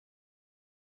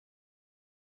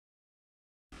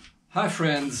Hi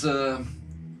friends,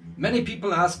 many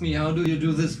people ask me how do you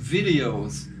do these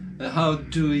videos? How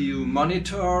do you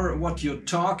monitor what you're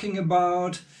talking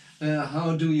about?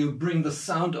 How do you bring the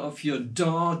sound of your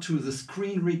DAW to the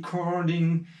screen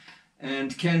recording?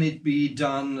 And can it be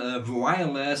done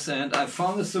wireless? And I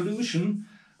found a solution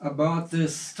about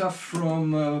this stuff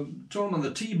from Tom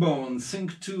the T-Bone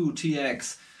Sync 2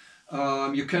 TX.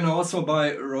 You can also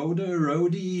buy Rode,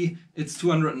 it's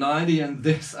 290, and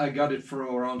this I got it for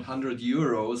around 100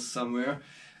 euros somewhere.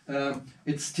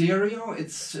 It's stereo,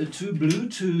 it's two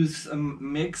Bluetooth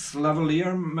mix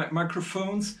lavalier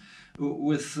microphones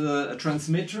with a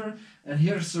transmitter, and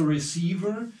here's a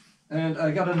receiver, and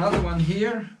I got another one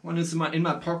here. One is in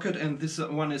my pocket and this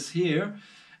one is here,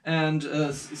 and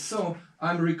so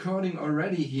I'm recording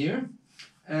already here.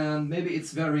 And maybe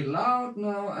it's very loud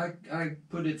now. I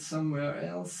put it somewhere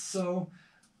else so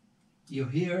you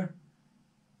hear.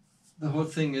 The whole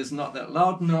thing is not that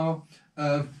loud now.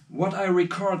 What I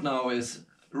record now is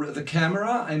the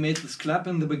camera. I made this clap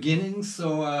in the beginning,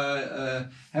 so I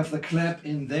have the clap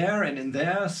in there and in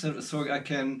there, so I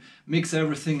can mix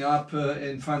everything up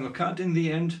in Final Cut in the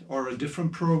end, or a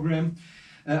different program.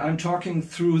 I'm talking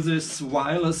through this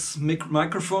wireless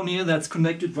microphone here that's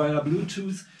connected via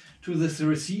Bluetooth to this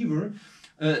receiver.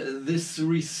 This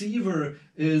receiver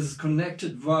is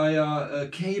connected via a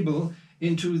cable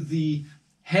into the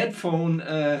headphone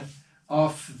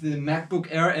of the MacBook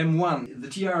Air M1. The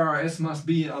TRS must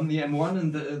be on the M1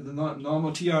 and the normal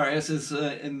TRS is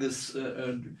in this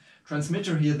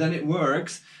transmitter here, then it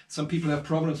works. Some people have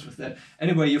problems with that.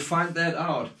 Anyway, you find that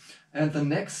out. And the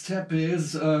next step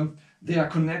is they are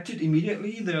connected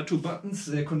immediately. There are two buttons,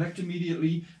 they connect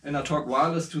immediately, and I talk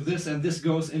wireless to this, and this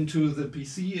goes into the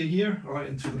PC here, or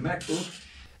into the MacBook.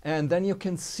 And then you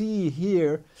can see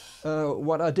here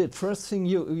what I did. First thing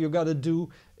you got to do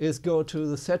is go to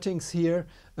the settings here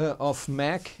of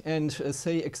Mac and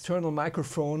say external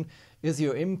microphone is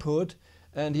your input,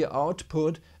 and your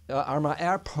output are my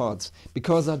AirPods,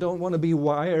 because I don't want to be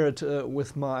wired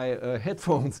with my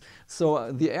headphones.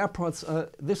 So the AirPods,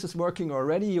 this is working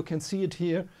already. You can see it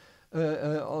here,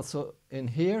 also in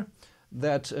here,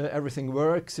 that everything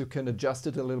works. You can adjust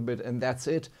it a little bit, and that's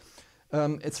it.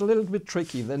 It's a little bit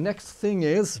tricky. The next thing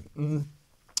is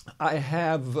I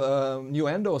have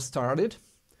Nuendo started.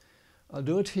 I'll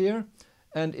do it here,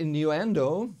 and in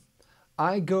Nuendo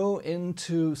I go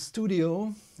into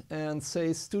Studio and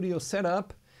say Studio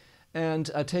Setup,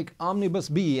 and I take Omnibus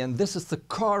B, and this is the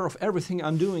core of everything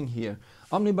I'm doing here.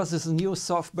 Omnibus is a new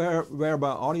software by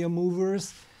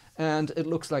Audiomovers, and it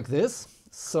looks like this.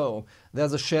 So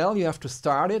there's a shell, you have to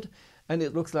start it, and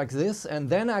it looks like this, and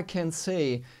then I can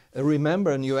say,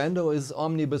 remember, Nuendo is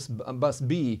Omnibus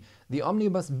B. The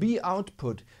Omnibus B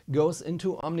output goes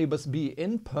into Omnibus B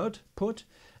input,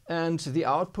 and the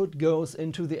output goes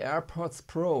into the AirPods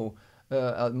Pro,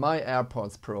 my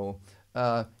AirPods Pro.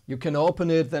 You can open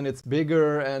it, then it's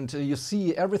bigger, and you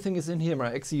see everything is in here.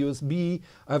 My XUSB,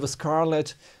 I have a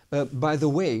Scarlett. By the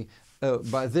way,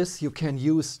 by this you can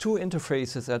use two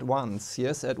interfaces at once,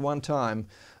 yes, at one time.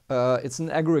 It's an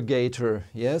aggregator,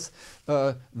 yes.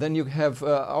 Then you have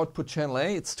output channel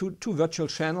A. It's two virtual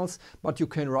channels, but you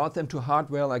can route them to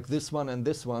hardware like this one and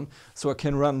this one. So I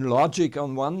can run Logic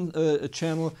on one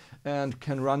channel and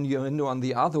can run Nuendo on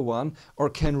the other one, or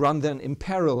can run them in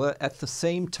parallel at the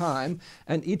same time.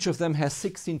 And each of them has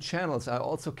 16 channels. I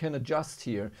also can adjust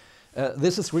here.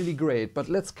 This is really great. But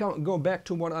let's go back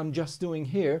to what I'm just doing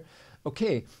here.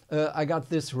 Okay, I got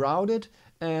this routed.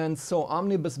 And so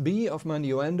Omnibus B of my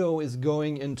Nuendo is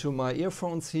going into my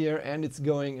earphones here, and it's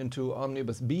going into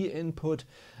Omnibus B input.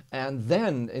 And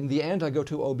then in the end I go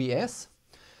to OBS.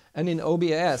 And in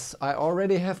OBS I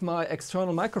already have my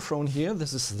external microphone here.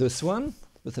 This is this one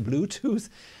with the Bluetooth.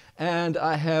 And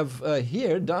I have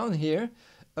here, down here,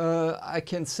 I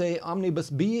can say Omnibus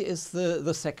B is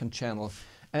the second channel.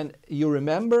 And you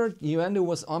remember Nuendo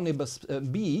was Omnibus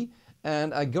B,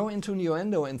 and I go into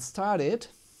Nuendo and start it.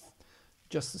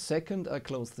 Just a second, I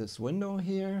close this window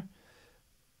here.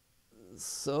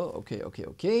 So,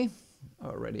 okay. I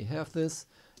already have this.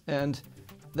 And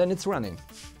then it's running.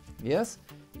 Yes?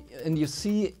 And you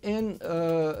see in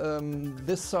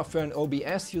this software in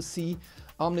OBS, you see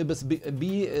Omnibus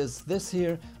B is this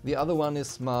here. The other one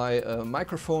is my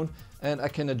microphone, and I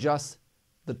can adjust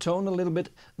the tone a little bit.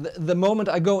 The moment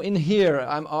I go in here,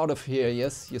 I'm out of here.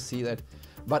 Yes, you see that.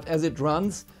 But as it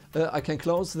runs, I can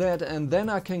close that, and then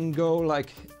I can go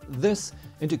like this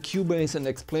into Cubase and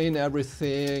explain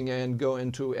everything, and go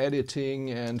into editing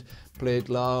and play it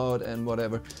loud and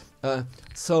whatever.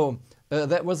 So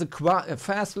That was a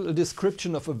fast little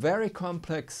description of a very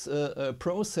complex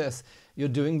process you're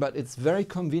doing, but it's very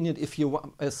convenient if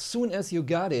you, as soon as you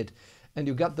got it and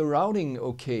you got the routing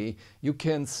okay, you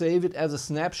can save it as a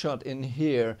snapshot in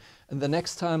here. And the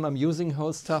next time I'm using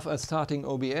whole stuff, I'm starting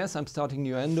OBS, I'm starting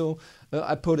Nuendo,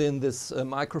 I put in this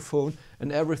microphone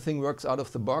and everything works out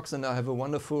of the box, and I have a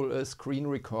wonderful screen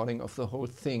recording of the whole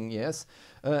thing, yes?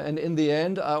 And in the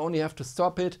end, I only have to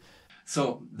stop it.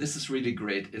 So this is really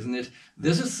great, isn't it?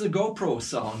 This is the GoPro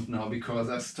sound now because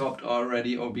I stopped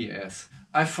already OBS.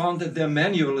 I found that their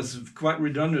manual is quite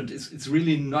redundant. It's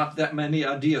really not that many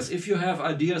ideas. If you have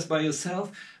ideas by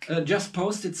yourself, just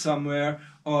post it somewhere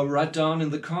or write down in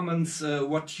the comments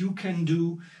what you can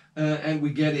do, and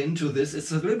we get into this.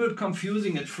 It's a little bit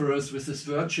confusing at first with this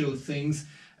virtual things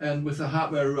and with the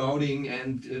hardware routing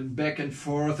and back and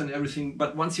forth and everything.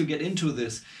 But once you get into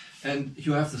this and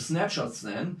you have the snapshots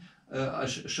then, I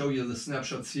show you the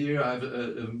snapshots here. I have,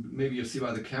 maybe you see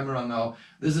by the camera now.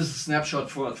 This is a snapshot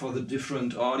for the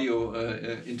different audio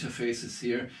interfaces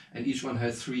here, and each one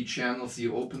has 3 channels.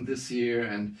 You open this here,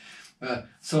 and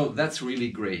so that's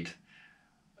really great.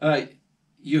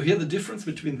 You hear the difference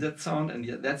between that sound and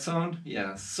that sound?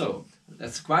 Yeah, so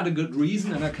that's quite a good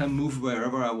reason, and I can move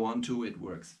wherever I want to. It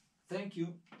works. Thank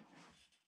you.